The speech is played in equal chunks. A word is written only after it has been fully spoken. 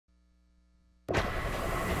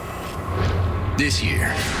This year,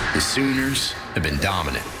 the Sooners have been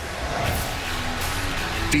dominant,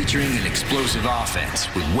 featuring an explosive offense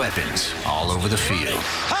with weapons all over the field.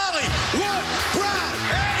 Hollywood Brown,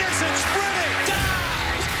 Anderson sprinting,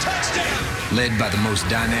 dives, touchdown. Led by the most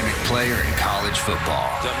dynamic player in college football.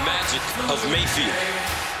 The magic of Mayfield.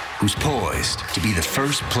 Who's poised to be the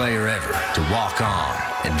first player ever to walk on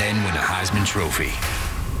and then win a Heisman Trophy.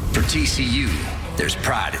 For TCU, there's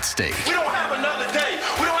pride at stake. We don't have another day.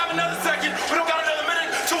 We don't have another second. We don't got another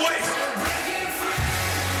minute to waste.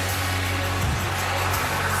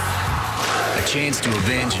 A chance to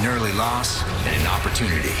avenge an early loss and an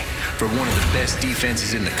opportunity for one of the best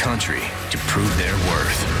defenses in the country to prove their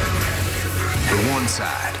worth. For one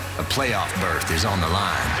side, a playoff berth is on the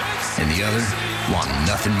line, and the other want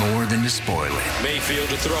nothing more than to spoil it. Mayfield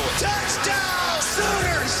to throw it. Touchdown,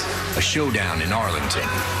 Sooners! A showdown in Arlington.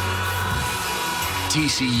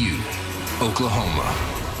 TCU, Oklahoma,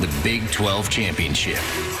 the Big 12 Championship.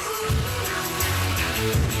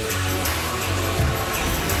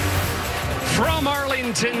 From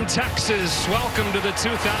Arlington, Texas, welcome to the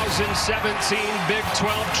 2017 Big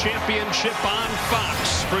 12 Championship on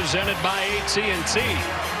Fox, presented by AT&T.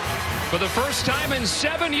 For the first time in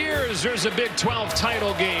 7 years, there's a Big 12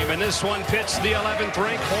 title game, and this one pits the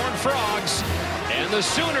 11th-ranked Horned Frogs and the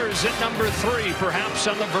Sooners at number 3, perhaps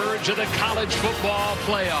on the verge of the college football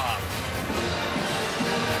playoff.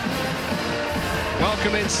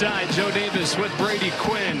 Welcome inside. Joe Davis with Brady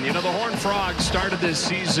Quinn. You know, the Horned Frogs started this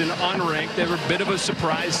season unranked. They were a bit of a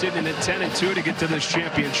surprise, sitting at 10-2 to get to this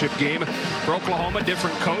championship game. For Oklahoma,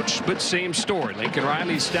 different coach, but same story. Lincoln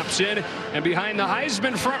Riley steps in, and behind the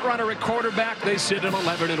Heisman frontrunner at quarterback, they sit at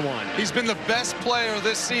 11-1. He's been the best player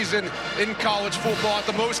this season in college football at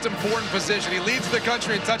the most important position. He leads the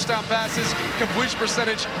country in touchdown passes, completion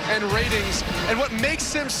percentage, and ratings. And what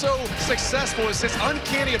makes him so successful is his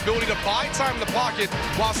uncanny ability to buy time in the pocket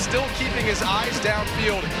while still keeping his eyes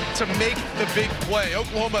downfield to make the big play.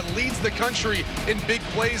 Oklahoma leads the country in big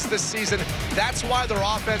plays this season. That's why their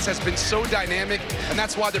offense has been so dynamic, and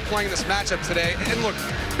that's why they're playing this matchup today. And look,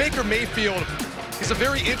 Baker Mayfield, he's a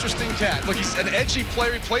very interesting cat. Look, he's an edgy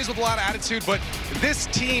player. He plays with a lot of attitude, but this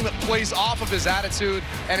team plays off of his attitude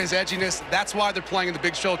and his edginess. That's why they're playing in the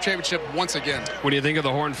Big 12 Championship once again. When you think of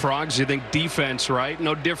the Horned Frogs, you think defense, right?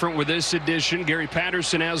 No different with this edition. Gary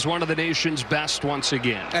Patterson has one of the nation's best once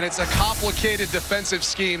again. And it's a complicated defensive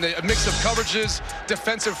scheme. A mix of coverages,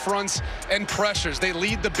 defensive fronts, and pressures. They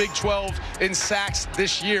lead the Big 12 in sacks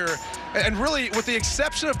this year. And really, with the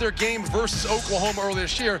exception of their game versus Oklahoma earlier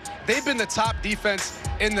this year, they've been the top defense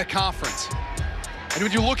in the conference. And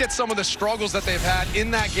when you look at some of the struggles that they've had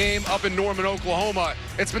in that game up in Norman, Oklahoma,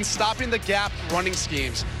 it's been stopping the gap running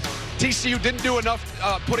schemes. TCU didn't do enough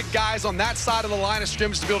putting guys on that side of the line of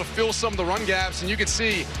scrimmage to be able to fill some of the run gaps. And you can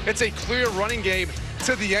see it's a clear running game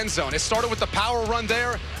to the end zone. It started with the power run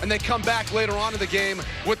there, and they come back later on in the game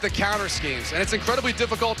with the counter schemes. And it's incredibly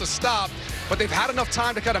difficult to stop, but they've had enough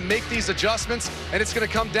time to kind of make these adjustments, and it's going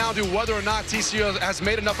to come down to whether or not TCU has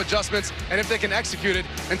made enough adjustments and if they can execute it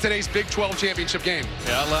in today's Big 12 championship game.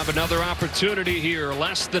 Yeah, they'll have another opportunity here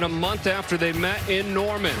less than a month after they met in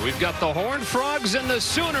Norman. We've got the Horned Frogs and the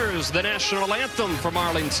Sooners, the national anthem from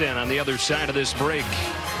Arlington on the other side of this break.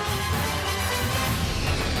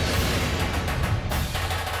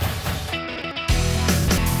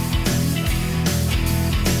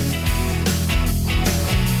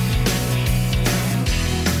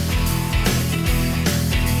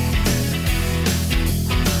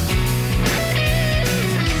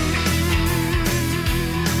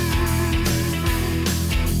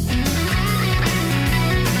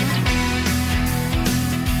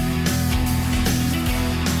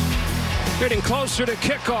 Getting closer to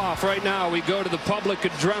kickoff right now. We go to the public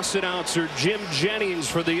address announcer, Jim Jennings,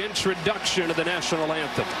 for the introduction of the national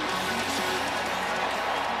anthem.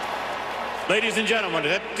 Ladies and gentlemen,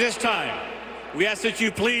 at this time, we ask that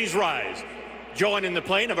you please rise. Join in the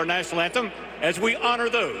playing of our national anthem as we honor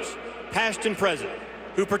those, past and present,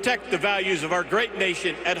 who protect the values of our great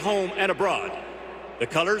nation at home and abroad. The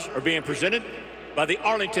colors are being presented by the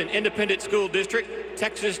Arlington Independent School District,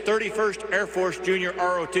 Texas 31st Air Force Junior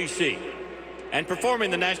ROTC. And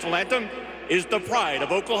performing the national anthem is the Pride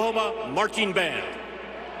of Oklahoma Marching Band.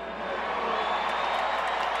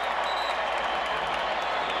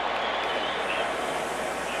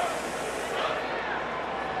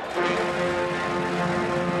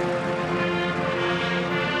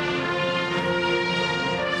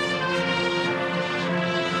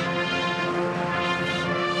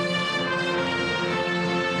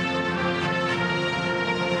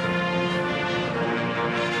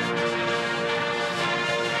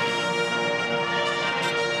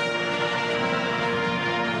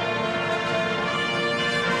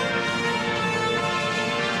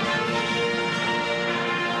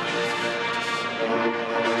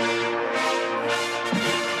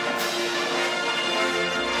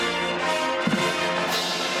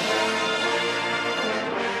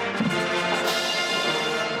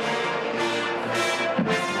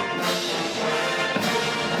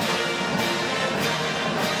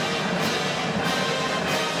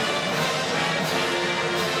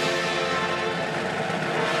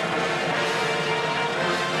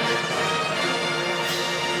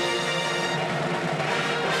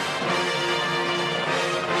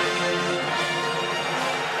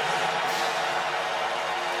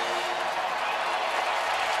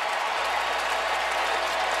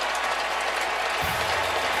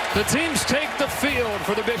 The teams take the field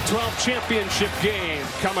for the Big 12 championship game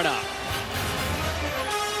coming up.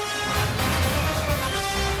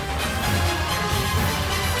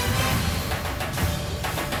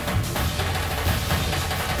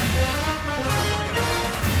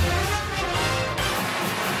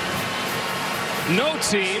 No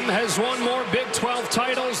team has won more Big 12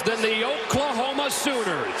 titles than the Oklahoma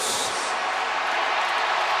Sooners.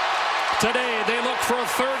 Today, they look for a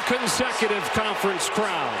third consecutive conference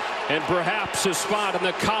crown and perhaps a spot in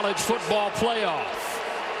the college football playoff.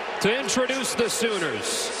 To introduce the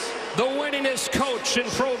Sooners, the winningest coach in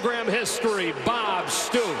program history, Bob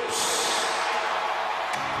Stoops.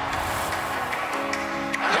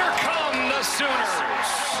 Here come the Sooners.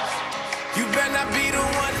 You better not be the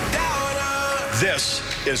one to doubt us. This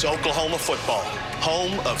is Oklahoma football,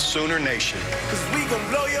 home of Sooner Nation. 'Cause we gon'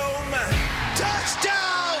 blow your mind.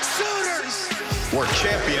 Touchdown, Sooners! Where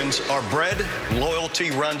champions are bred,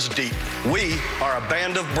 loyalty runs deep. We are a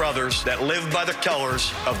band of brothers that live by the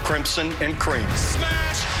colors of crimson and cream.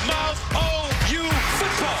 Smash mouth OU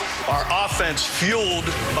football. Our offense fueled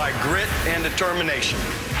by grit and determination.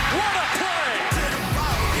 What a play!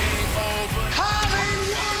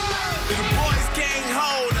 Hollywood! The boys can't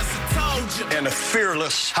hold us, I told you. And a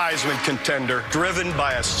fearless Heisman contender driven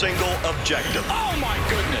by a single objective. Oh my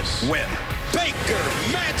goodness. Win. Baker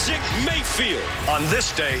Magic Mayfield. On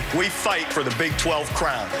this day, we fight for the Big 12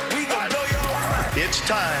 crown. We gon' blow your mind. It's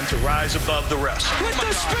time to rise above the rest. With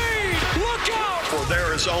the speed! Look out! For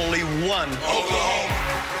there is only one Oklahoma.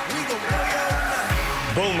 We gon' blow your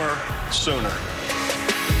mind. Boomer Sooner.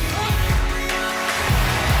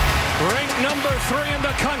 Ranked number 3 in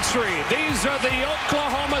the country. These are the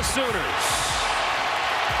Oklahoma Sooners.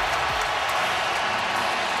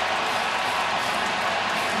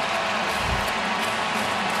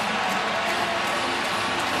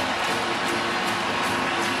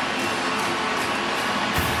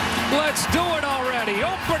 Let's do it already.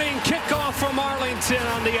 Opening kickoff from Arlington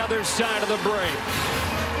on the other side of the break.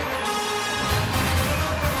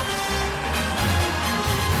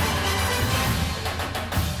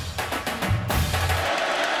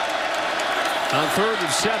 On 3rd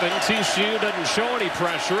and 7, TCU doesn't show any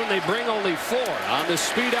pressure, and they bring only 4. On the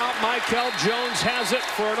speed out, Michael Jones has it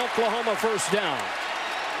for an Oklahoma first down.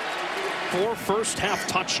 4 first-half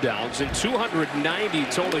touchdowns and 290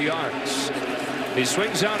 total yards. He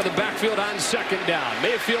swings out of the backfield on 2nd down.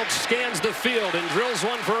 Mayfield scans the field and drills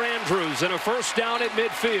one for Andrews, and a first down at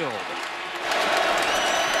midfield.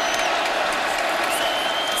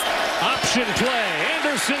 Option play.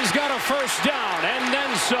 Anderson's got a first down and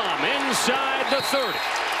then some inside the 30.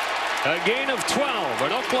 A gain of 12,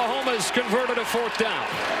 and Oklahoma's converted a 4th down.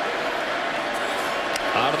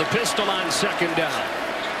 Out of the pistol on 2nd down.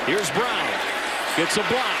 Here's Brown. Gets a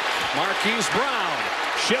block. Marquise Brown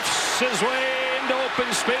shifts his way into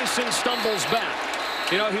open space and stumbles back.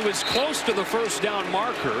 You know, he was close to the first down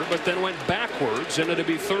marker, but then went backwards, and it'll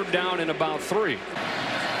be 3rd down and about 3.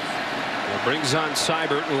 It brings on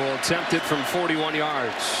Seibert, who will attempt it from 41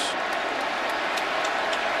 yards.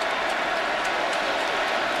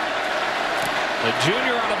 The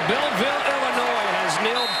junior out of Belleville, Illinois, has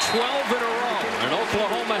nailed 12 in a row, and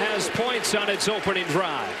Oklahoma has points on its opening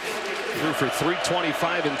drive. Threw for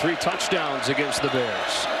 325 and 3 touchdowns against the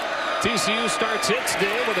Bears. TCU starts its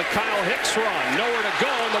day with a Kyle Hicks run. Nowhere to go,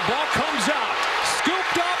 and the ball comes out.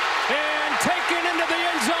 Scooped up and taken into the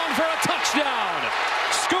end zone for a touchdown.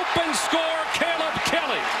 Scoop and score, Caleb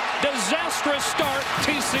Kelly. Disastrous start,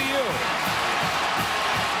 TCU.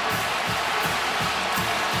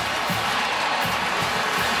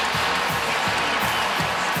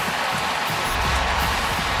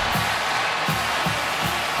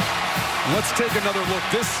 Let's take another look.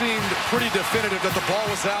 This seemed pretty definitive that the ball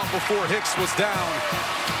was out before Hicks was down.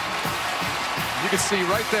 You can see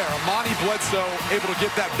right there, Amani Bledsoe able to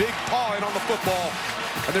get that big paw in on the football.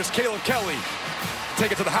 And there's Caleb Kelly.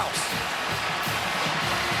 Take it to the house.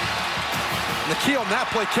 And the key on that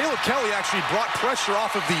play, Caleb Kelly actually brought pressure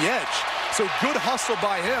off of the edge. So good hustle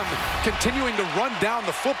by him, continuing to run down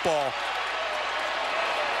the football.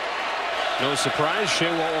 No surprise,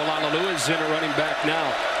 Shewa Olalalu is in a running back now.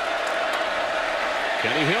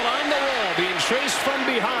 Kenny Hill on the roll, being chased from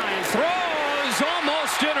behind. Throws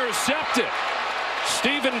almost intercepted.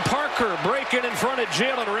 Stephen Parker breaking in front of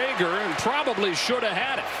Jalen Reagor and probably should have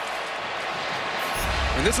had it.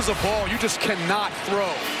 And this is a ball you just cannot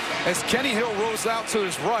throw. As Kenny Hill rolls out to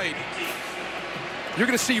his right, you're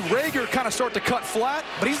going to see Reagor kind of start to cut flat,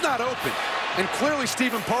 but he's not open. And clearly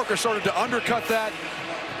Stephen Parker started to undercut that.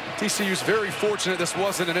 TCU's very fortunate this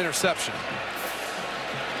wasn't an interception.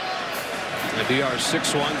 The DR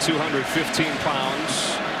 6'1", 215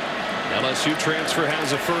 pounds. LSU transfer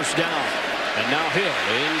has a first down. And now Hill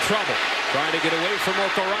in trouble, trying to get away from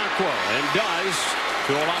Okoronkwo, and does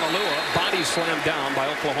to Olanolua. Body slammed down by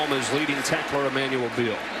Oklahoma's leading tackler, Emmanuel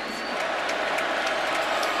Beal.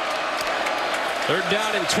 Third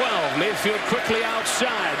down and 12. Mayfield quickly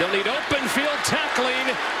outside. They'll need open field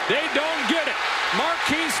tackling. They don't get it.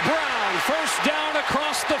 Marquise Brown, first down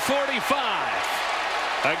across the 45.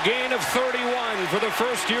 A gain of 31 for the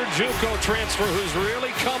first-year JUCO transfer who's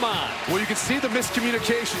really come on. Well, you can see the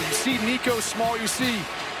miscommunication. You see Nico Small, you see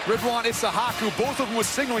Ridwan Isahaku. Both of them was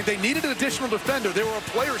signaling they needed an additional defender. They were a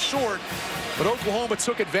player short, but Oklahoma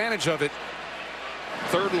took advantage of it.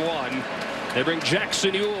 3rd and 1. They bring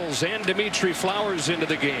Jackson Ewells and Dimitri Flowers into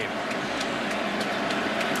the game.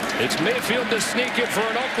 It's Mayfield to sneak it for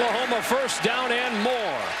an Oklahoma first down and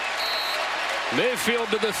more. Mayfield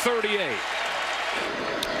to the 38.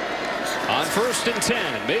 On 1st and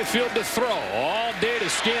 10, Mayfield to throw all day to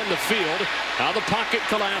scan the field. Now the pocket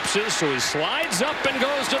collapses, so he slides up and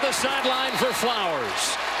goes to the sideline for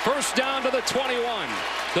Flowers. First down to the 21,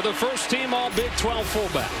 to the first-team All Big 12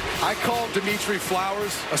 fullback. I call Dimitri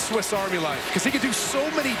Flowers a Swiss Army knife because he can do so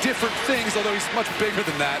many different things, although he's much bigger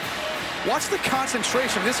than that. Watch the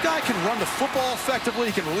concentration. This guy can run the football effectively.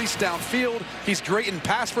 He can release downfield. He's great in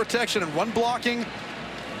pass protection and run blocking.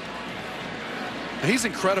 He's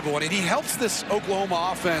incredible, and he helps this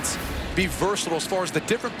Oklahoma offense be versatile as far as the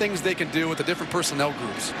different things they can do with the different personnel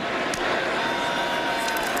groups.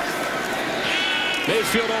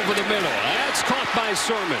 Mayfield over the middle. That's caught by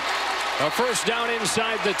Sermon. A first down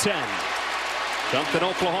inside the 10. Something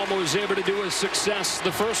Oklahoma was able to do with success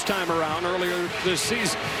the first time around earlier this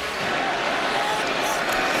season.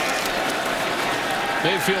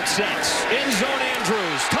 Mayfield sets. End zone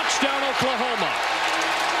Andrews. Touchdown Oklahoma.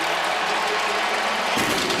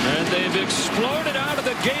 And they've exploded out of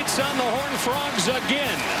the gates on the Horned Frogs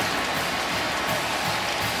again.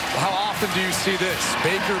 How often do you see this?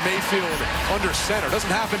 Baker Mayfield under center. Doesn't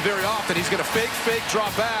happen very often. He's going to fake,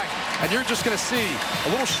 drop back, and you're just going to see a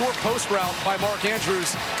little short post route by Mark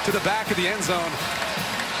Andrews to the back of the end zone.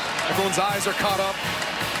 Everyone's eyes are caught up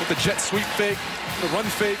with the jet sweep fake, the run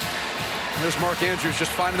fake. And there's Mark Andrews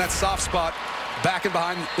just finding that soft spot back and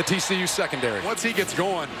behind the TCU secondary. Once he gets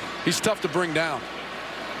going, he's tough to bring down.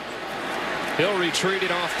 Hill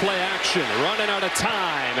retreated off play action, running out of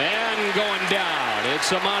time and going down.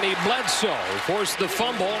 It's Amani Bledsoe who forced the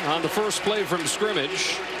fumble on the first play from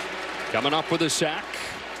scrimmage. Coming up with a sack.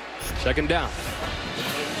 Second down.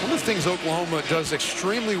 One of the things Oklahoma does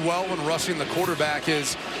extremely well when rushing the quarterback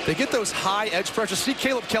is they get those high edge pressures. See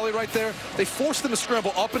Caleb Kelly right there? They force them to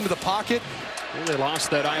scramble up into the pocket. And they lost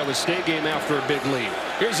that Iowa State game after a big lead.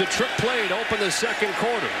 Here's a trick play to open the second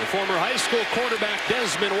quarter. The former high school quarterback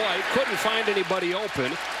Desmond White couldn't find anybody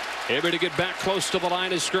open. Able to get back close to the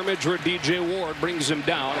line of scrimmage where DJ Ward brings him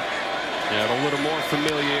down. And a little more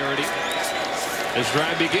familiarity. This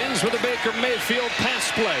drive begins with a Baker Mayfield pass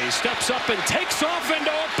play. Steps up and takes off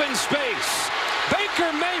into open space. Baker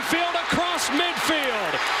Mayfield across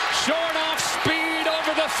midfield. Showing off speed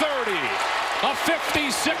over the 30. A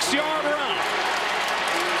 56-yard run.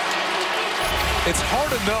 It's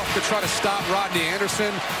hard enough to try to stop Rodney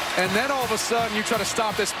Anderson, and then all of a sudden you try to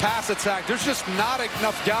stop this pass attack. There's just not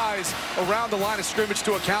enough guys around the line of scrimmage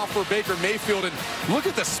to account for Baker Mayfield. And look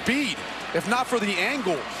at the speed. If not for the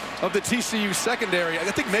angle of the TCU secondary, I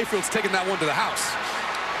think Mayfield's taking that one to the house.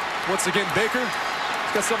 Once again, Baker,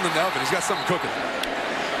 he's got something in the oven. He's got something cooking.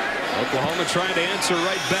 Oklahoma trying to answer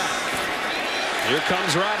right back. Here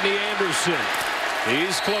comes Rodney Anderson.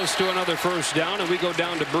 He's close to another first down, and we go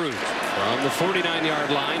down to Bruce. From the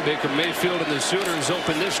 49-yard line, Baker Mayfield and the Sooners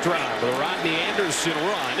open this drive with a Rodney Anderson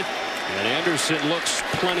run. And Anderson looks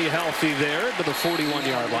plenty healthy there to the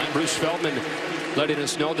 41-yard line. Bruce Feldman letting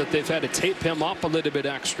us know that they've had to tape him up a little bit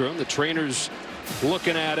extra. The trainer's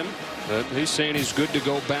looking at him. But he's saying he's good to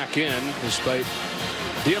go back in despite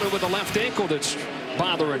dealing with a left ankle that's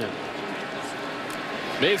bothering him.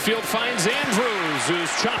 Mayfield finds Andrews,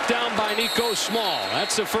 who's chopped down by Nico Small.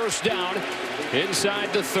 That's the first down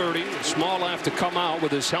inside the 30. Small will have to come out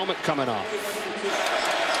with his helmet coming off.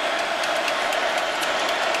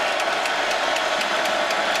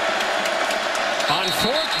 On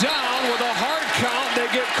fourth down with a hard count, they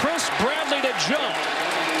get Chris Bradley to jump.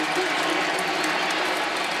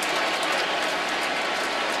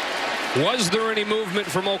 Was there any movement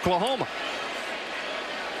from Oklahoma?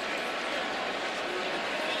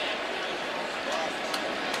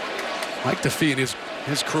 Mike Defee and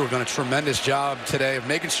his crew have done a tremendous job today of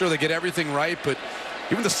making sure they get everything right, but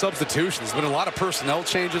even the substitutions. There's been a lot of personnel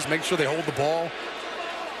changes, making sure they hold the ball,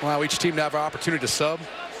 allow each team to have an opportunity to sub.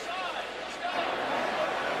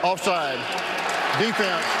 Offside.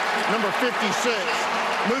 Defense, number 56,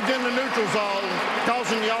 moved in the neutral zone,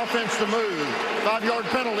 causing the offense to move. 5-yard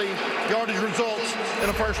penalty. Yardage results in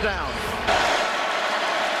a first down.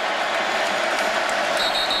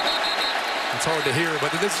 It's hard to hear,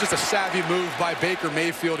 but this is just a savvy move by Baker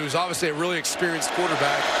Mayfield, who's obviously a really experienced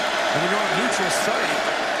quarterback. And when you're on a neutral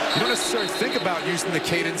site, you don't necessarily think about using the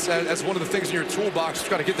cadence as one of the things in your toolbox. You've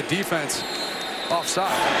got to get the defense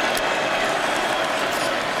offside.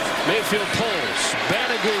 Mayfield pulls.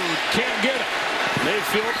 Banogu can't get it.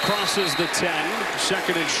 Mayfield crosses the 10.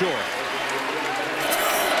 Second and short.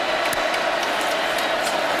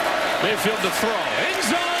 Mayfield to throw. End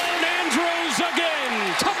zone. Andrews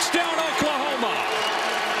again. Touchdown, Oklahoma.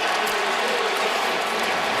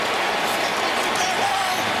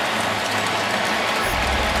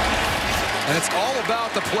 And it's all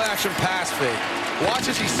about the play action pass fake. Watch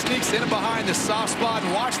as he sneaks in behind the soft spot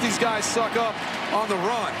and watch these guys suck up on the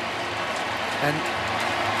run. And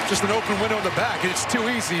just an open window in the back. It's too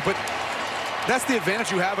easy, but that's the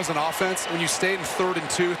advantage you have as an offense when you stay in 3rd and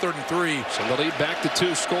 2, 3rd and 3. So the lead back to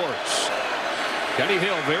 2 scores. Kenny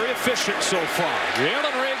Hill very efficient so far.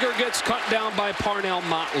 Jalen Reagor gets cut down by Parnell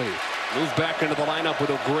Motley. Moved back into the lineup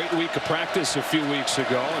with a great week of practice a few weeks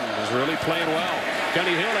ago and is really playing well.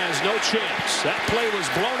 Kenny Hill has no chance. That play was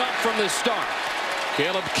blown up from the start.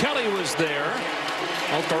 Caleb Kelly was there.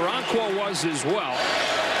 Okoronkwo was as well.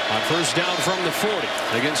 On first down from the 40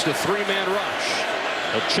 against a 3-man rush.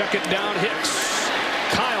 They'll check it down. Hicks.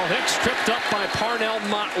 Kyle Hicks tripped up by Parnell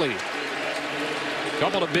Motley.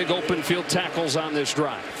 Couple of big open field tackles on this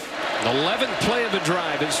drive. The 11th play of the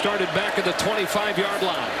drive. It started back at the 25-yard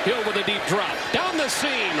line. Hill with a deep drop. Down the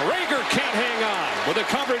seam. Reagor can't hang on with a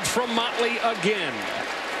coverage from Motley again.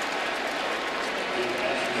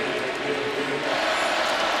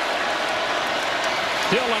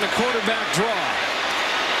 Hill on a quarterback draw.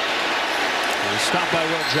 Stopped by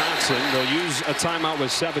Will Johnson. They'll use a timeout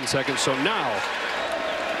with 7 seconds. So now,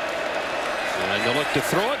 and they'll look to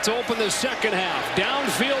throw it to open the second half.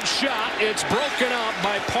 Downfield shot. It's broken up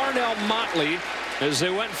by Parnell Motley as they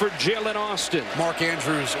went for Jalen Austin. Mark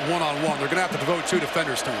Andrews one-on-one. They're going to have to devote 2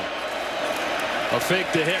 defenders to him. A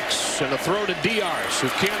fake to Hicks and a throw to Diar's, who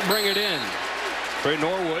can't bring it in. Trey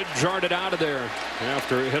Norwood jarred it out of there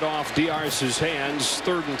after it hit off Diar's hands.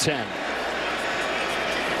 3rd and 10.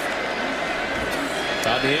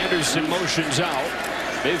 The Anderson motions out.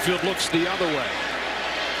 Mayfield looks the other way.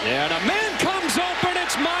 And a man comes open.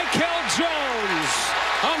 It's Michael Jones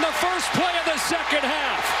on the first play of the second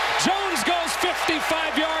half. Jones goes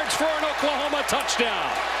 55 yards for an Oklahoma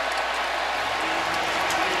touchdown.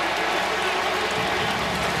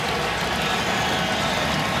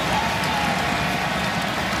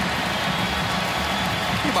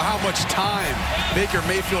 Think about how much time Baker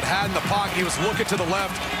Mayfield had in the pocket. He was looking to the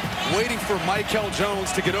left, waiting for Michael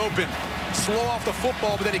Jones to get open. Slow off the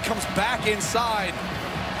football, but then he comes back inside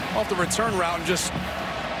off the return route and just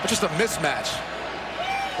a mismatch.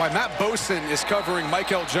 Why Matt Boson is covering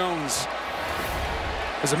Michael Jones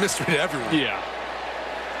is a mystery to everyone. Yeah.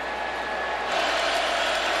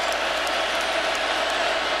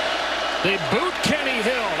 They boot Kenny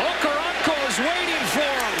Hill. Okoronkwo is waiting for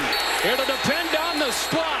him. It'll depend on the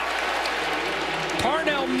spot.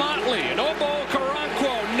 Parnell Motley and Obo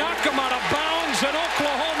Okoronkwo knock him out of bounds, and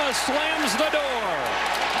Oklahoma slams the door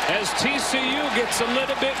as TCU gets a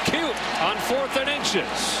little bit cute on 4th and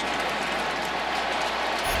inches.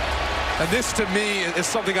 And this, to me, is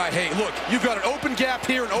something I hate. Look, you've got an open gap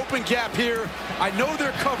here, an open gap here. I know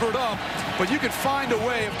they're covered up, but you can find a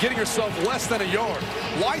way of getting yourself less than a yard.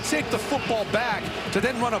 Why take the football back to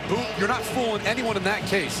then run a boot? You're not fooling anyone in that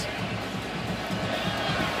case.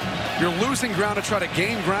 You're losing ground to try to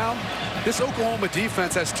gain ground. This Oklahoma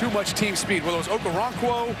defense has too much team speed, whether it was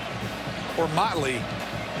Okoronkwo or Motley.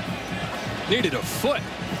 Needed a foot.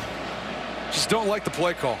 Just don't like the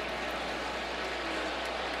play call.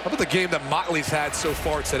 How about the game that Motley's had so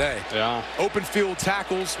far today? Yeah. Open field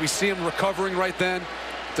tackles. We see him recovering right then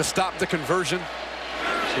to stop the conversion.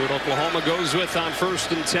 See what Oklahoma goes with on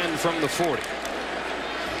 1st and 10 from the 40.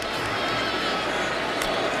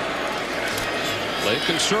 Play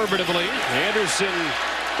conservatively. Anderson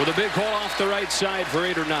with a big hole off the right side for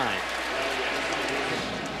 8 or 9.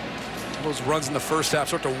 Those runs in the first half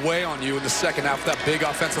start to weigh on you in the second half with that big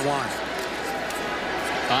offensive line.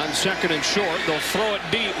 On 2nd and short, they'll throw it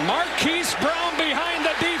deep. Marquise Brown behind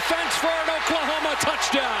the defense for an Oklahoma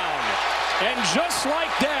touchdown. And just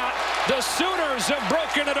like that, the Sooners have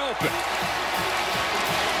broken it open.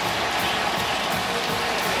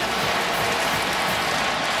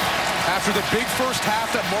 After the big first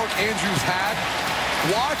half that Mark Andrews had,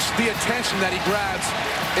 Watch the attention that he grabs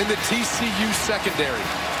in the TCU secondary.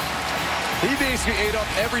 He basically ate up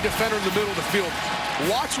every defender in the middle of the field.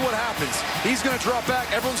 Watch what happens. He's going to drop back.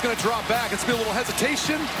 Everyone's going to drop back. It's going to be a little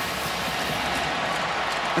hesitation.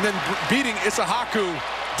 And then beating Isahaku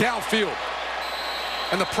downfield.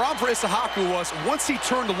 And the problem for Isahaku was once he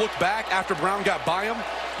turned to look back after Brown got by him,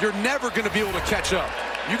 you're never going to be able to catch up.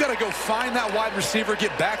 You got to go find that wide receiver,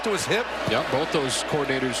 get back to his hip. Yep, both those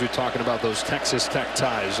coordinators are talking about those Texas Tech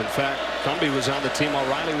ties. In fact, Cumbie was on the team.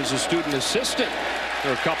 O'Reilly was a student assistant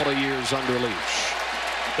for a couple of years under Leach.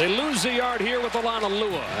 They lose a yard here with Alana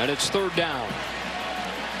Lua, and it's 3rd down.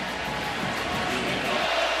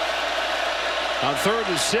 On 3rd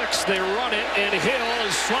and 6, they run it, and Hill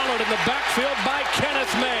is swallowed in the backfield by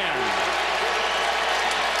Kenneth Mann.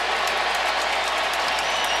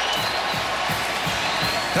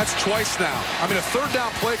 That's twice now. I mean, a 3rd down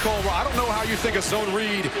play call. I don't know how you think a zone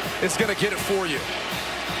read is going to get it for you.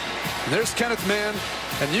 And there's Kenneth Mann,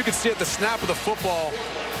 and you can see at the snap of the football,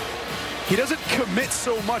 he doesn't commit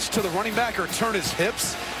so much to the running back or turn his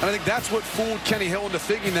hips. And I think that's what fooled Kenny Hill into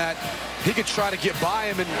thinking that he could try to get by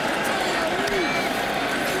him. And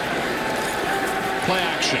play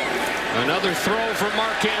action. Another throw from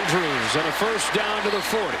Mark Andrews and a 1st down to the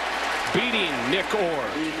 40. Beating Nick Orr.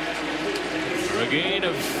 A gain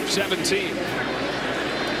of 17.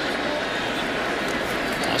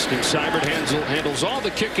 Austin Seibert handles all the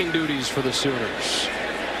kicking duties for the Sooners.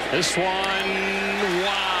 This one,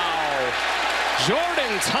 wow.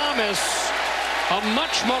 Jordan Thomas, a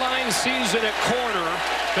much maligned season at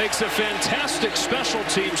corner, makes a fantastic special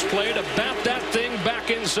teams play to bat that thing back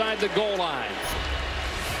inside the goal line.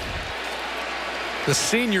 The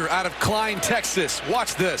senior out of Klein, Texas.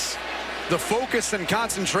 Watch this. The focus and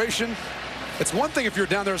concentration. It's one thing if you're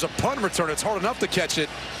down there as a punt return, it's hard enough to catch it.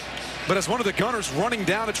 But as one of the gunners running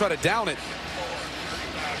down to try to down it,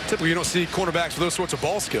 typically you don't see cornerbacks with those sorts of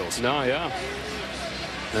ball skills. No, yeah.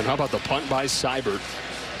 And how about the punt by Seibert?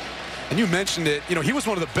 And you mentioned it. You know, he was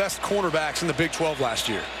one of the best cornerbacks in the Big 12 last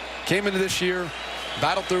year. Came into this year,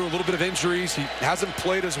 battled through a little bit of injuries. He hasn't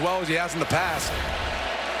played as well as he has in the past.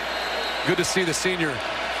 Good to see the senior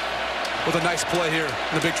with a nice play here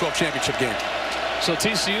in the Big 12 championship game. So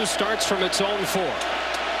TCU starts from its own 4.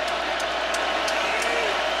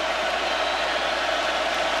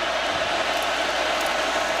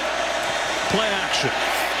 Play action.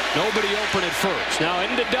 Nobody open at first. Now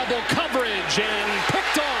into double coverage and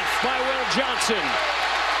picked off by Will Johnson.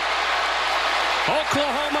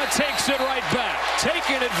 Oklahoma takes it right back,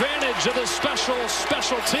 taking advantage of the special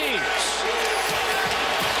teams.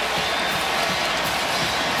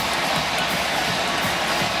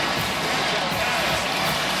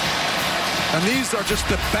 And these are just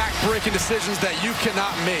the back-breaking decisions that you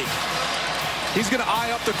cannot make. He's going to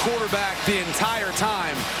eye up the quarterback the entire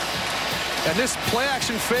time. And this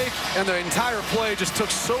play-action fake and the entire play just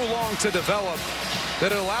took so long to develop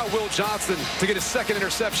that it allowed Will Johnson to get his 2nd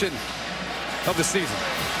interception of the season.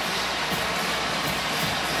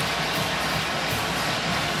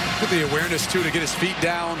 With the awareness, too, to get his feet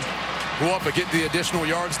down, go up and get the additional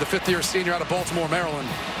yards. The 5th-year senior out of Baltimore, Maryland.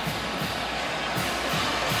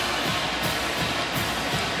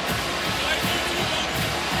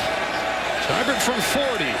 Seibert from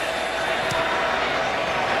 40.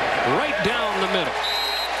 Right down the middle.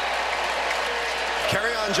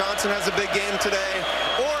 Kerryon Johnson has a big game today.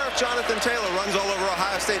 Or if Jonathan Taylor runs all over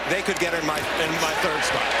Ohio State, they could get in my 3rd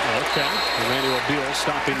spot. Okay. Emmanuel Beal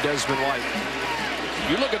stopping Desmond White.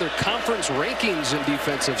 You look at their conference rankings and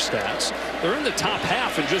defensive stats. They're in the top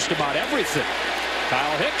half in just about everything.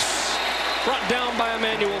 Kyle Hicks brought down by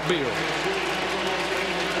Emmanuel Beal.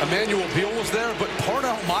 Emmanuel Beal was there, but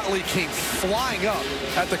Parnell Motley came flying up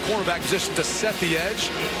at the cornerback position to set the edge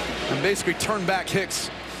and basically turn back Hicks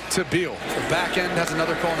to Beal. The back end has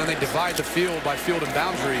another call, and then they divide the field by field and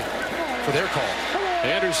boundary for their call.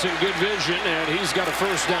 Anderson, good vision, and he's got a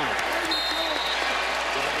 1st down.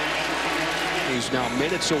 He's now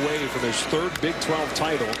minutes away from his 3rd Big 12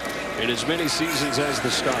 title in as many seasons as the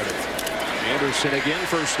starter. Anderson again,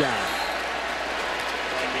 1st down.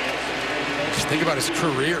 Just think about his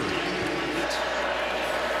career.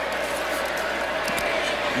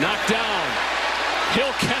 Knocked down.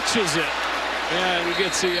 Hill catches it and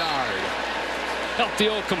gets a yard. Help the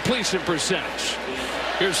old completion percentage.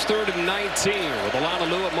 Here's 3rd and 19 with Alana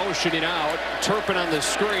Lua motioning out. Turpin on the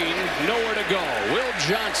screen. Nowhere to go. Will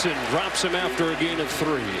Johnson drops him after a gain of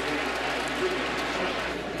 3.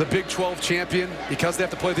 The Big 12 champion, because they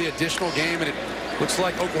have to play the additional game, and it looks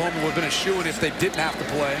like Oklahoma would have been a shoo-in if they didn't have to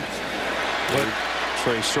play. But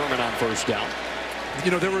Trey Sermon on 1st down.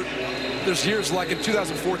 you know, there's years like in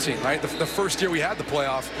 2014, right? The first year we had the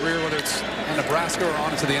playoff career, whether it's in Nebraska or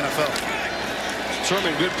on into the NFL.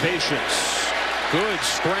 Sermon, good patience, good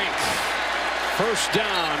strength. First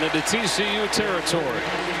down into TCU territory.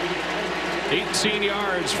 18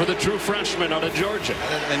 yards for the true freshman out of Georgia.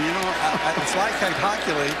 And you know, it's like I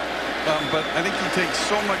calculate, but I think he takes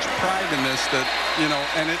so much pride in this that, you know,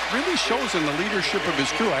 and it really shows in the leadership of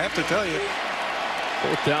his crew, I have to tell you.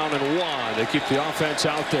 4th down and 1. They keep the offense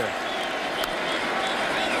out there.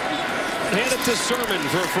 Hand it to Sermon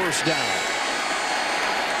for a first down.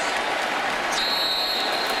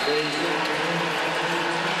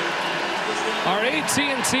 Our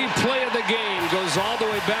AT&T play of the game goes all the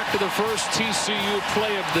way back to the first TCU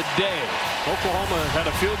play of the day. Oklahoma had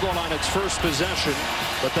a field goal on its first possession,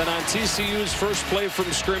 but then on TCU's first play from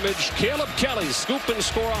scrimmage, Caleb Kelly scoop and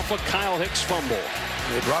score off a Kyle Hicks fumble.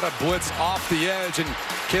 They brought a blitz off the edge, and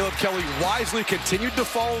Caleb Kelly wisely continued to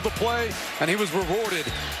follow the play, and he was rewarded.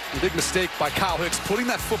 A big mistake by Kyle Hicks, putting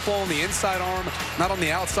that football on the inside arm, not on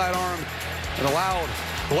the outside arm. It allowed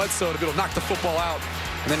Bledsoe to be able to knock the football out,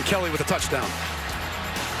 and then Kelly with a touchdown.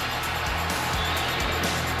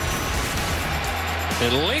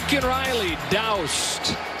 And Lincoln Riley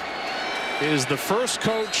doused is the first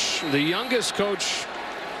coach, the youngest coach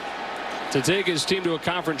to take his team to a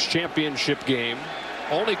conference championship game.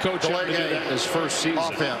 Only coach ever to do that in his first season.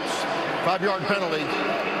 Offense. 5-yard penalty.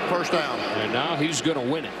 First down. And now he's going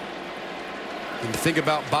to win it. And think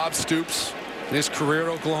about Bob Stoops in his career at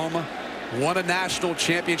Oklahoma. Won a national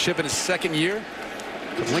championship in his second year.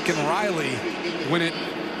 But Lincoln Riley win it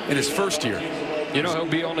in his first year. You know, he'll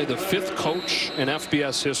be only the 5th coach in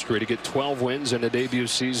FBS history to get 12 wins in a debut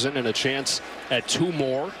season and a chance at 2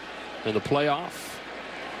 more in the playoff.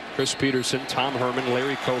 Chris Peterson, Tom Herman,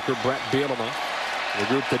 Larry Coker, Brett Bielema, the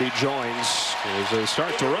group that he joins as they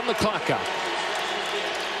start to run the clock out.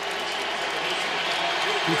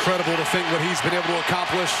 Incredible to think what he's been able to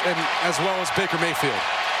accomplish, and as well as Baker Mayfield.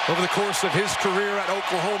 Over the course of his career at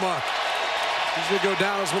Oklahoma, he's going to go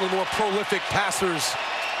down as one of the more prolific passers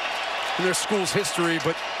in their school's history,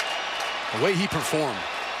 but the way he performed,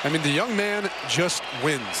 I mean, the young man just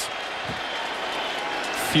wins.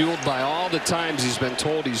 Fueled by all the times he's been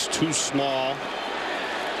told he's too small,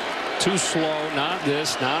 too slow, not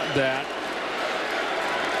this, not that.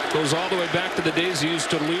 Goes all the way back to the days he used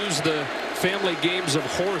to lose the family games of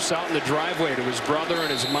horse out in the driveway to his brother and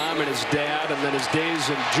his mom and his dad, and then his days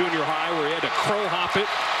in junior high where he had to crow hop it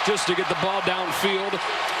just to get the ball downfield.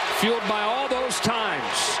 Fueled by all those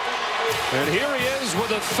times. And here he is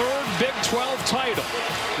with a 3rd Big 12 title.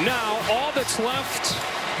 Now all that's left,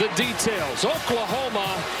 the details. Oklahoma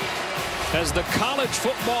has the college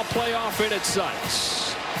football playoff in its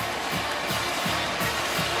sights.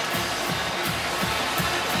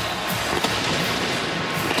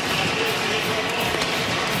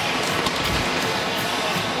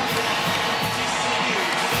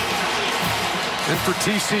 And for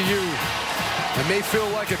TCU, it may feel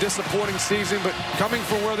like a disappointing season, but coming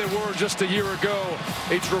from where they were just a year ago,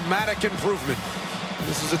 a dramatic improvement.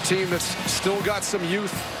 This is a team that's still got some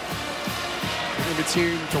youth. Going to be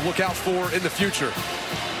a team to look out for in the future.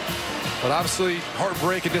 But obviously,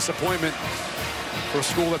 heartbreak and disappointment for a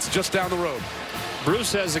school that's just down the road.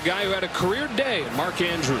 Bruce has a guy who had a career day, Mark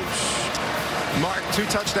Andrews. Mark, 2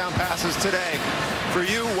 touchdown passes today. For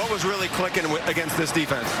you, what was really clicking against this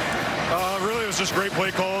defense? Really, it was just great play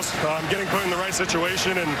calls, getting put in the right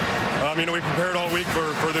situation, and you know, we prepared all week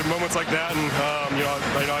for the moments like that, and you know,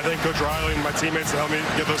 I thank Coach Riley and my teammates to help me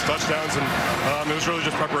get those touchdowns, and it was really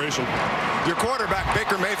just preparation. Your quarterback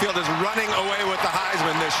Baker Mayfield is running away with the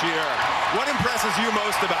Heisman this year. What impresses you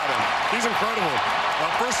most about him? He's incredible.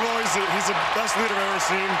 First of all, he's the best leader I've ever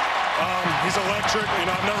seen. He's electric. You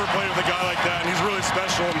know, I've never played with a guy like that, and he's really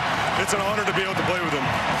special, and it's an honor to be able to play with him.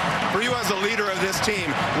 For you as the leader of this team,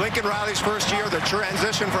 Lincoln Riley's first year, the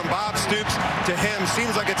transition from Bob Stoops to him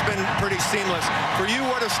seems like it's been pretty seamless. For you,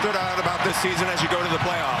 what has stood out about this season as you go to the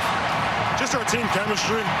playoff? Just our team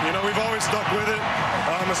chemistry. You know, we've always stuck with it,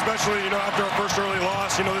 especially, you know, after our first early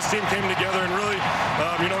loss. You know, this team came together and really,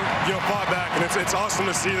 you know, fought back, and it's awesome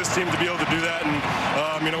to see this team to be able to do that, and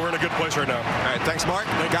you know, we're in a good place right now. All right, thanks, Mark.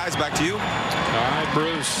 Guys, back to you. All right,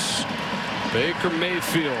 Bruce. Baker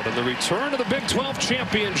Mayfield in the return of the Big 12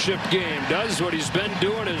 championship game does what he's been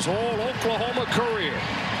doing his whole Oklahoma career.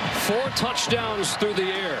 4 touchdowns through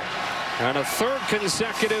the air and a 3rd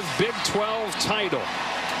consecutive Big 12 title.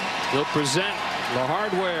 They'll present the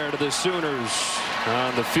hardware to the Sooners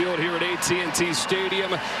on the field here at AT&T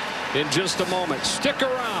Stadium in just a moment. Stick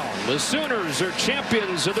around. The Sooners are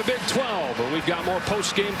champions of the Big 12, and we've got more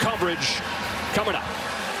post-game coverage coming up.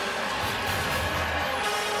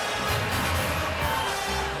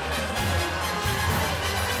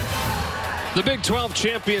 The Big 12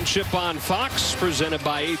 Championship on Fox, presented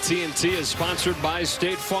by AT&T, is sponsored by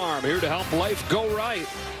State Farm, here to help life go right.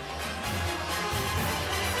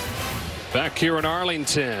 Back here in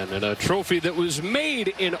Arlington, and a trophy that was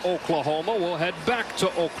made in Oklahoma will head back to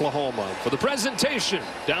Oklahoma for the presentation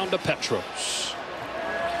down to Petros.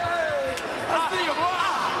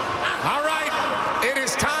 All right, it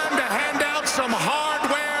is time to hand out some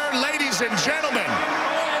hardware, ladies and gentlemen.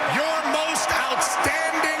 Your most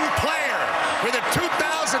outstanding player for the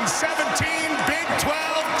 2017 Big 12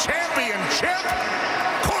 Championship,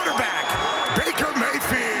 quarterback Baker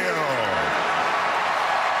Mayfield.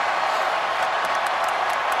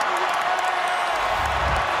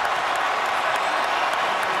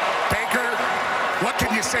 Baker, what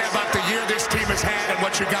can you say about the year this team has had and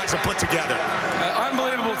what you guys have put together?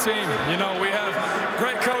 Unbelievable team. You know, we have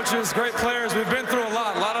great coaches, great players. We've been through a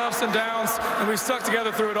lot of ups and downs, and we've stuck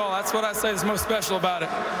together through it all. That's what I say is most special about it.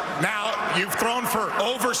 Now, you've thrown for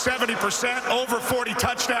over 70%, over 40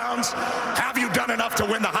 touchdowns. Have you done enough to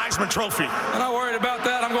win the Heisman Trophy? I'm not worried about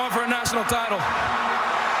that. I'm going for a national title.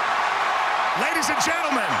 Ladies and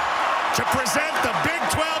gentlemen, to present the Big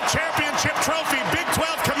 12 Championship Trophy, Big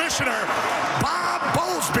 12 Commissioner Bob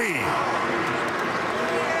Bowlesby.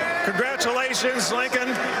 Congratulations, Lincoln.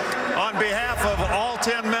 On behalf of all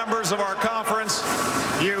 10 members of our conference,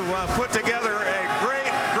 you put together a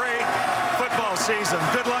great, great football season.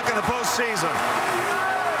 Good luck in the postseason.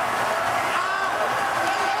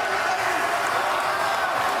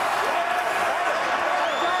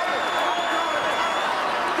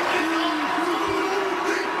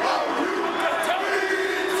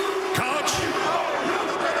 Coach,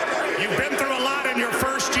 you've been through a lot in your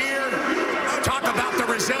first year. Talk about the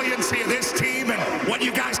resiliency of this team and what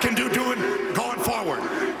you guys can do going forward.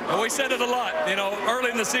 Well, we said it a lot. You know,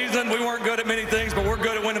 early in the season, we weren't good at many things, but we're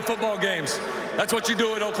good at winning football games. That's what you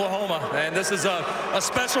do at Oklahoma, and this is a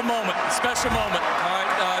special moment, special moment. All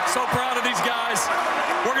right, so proud of these guys.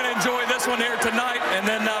 We're going to enjoy this one here tonight, and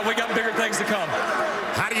then we got bigger things to come.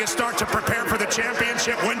 How do you start to prepare for the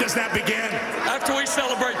championship? When does that begin? After we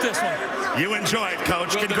celebrate this one. You enjoy it,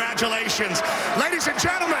 Coach. Congratulations. Ladies and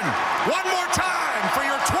gentlemen, one more time for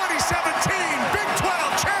your 2017 Big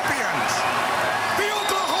 12 champions, the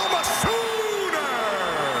Oklahoma Sooners.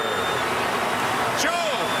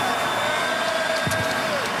 Joe.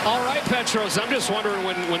 All right, Petros, I'm just wondering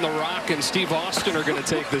when The Rock and Steve Austin are going to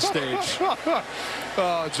take the stage.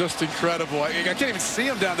 Oh, just incredible. I can't even see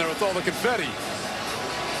him down there with all the confetti.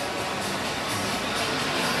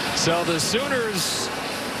 So the Sooners,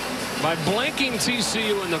 by blanking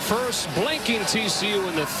TCU in the first, blanking TCU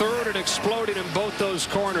in the third, and exploding in both those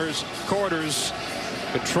quarters,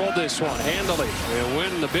 control this one handily and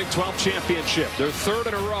win the Big 12 championship. Their third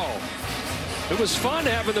in a row. It was fun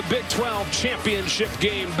having the Big 12 championship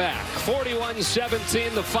game back.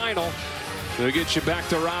 41-17 the final. We'll get you back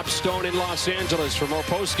to Rob Stone in Los Angeles for more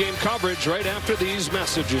post-game coverage right after these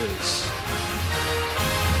messages.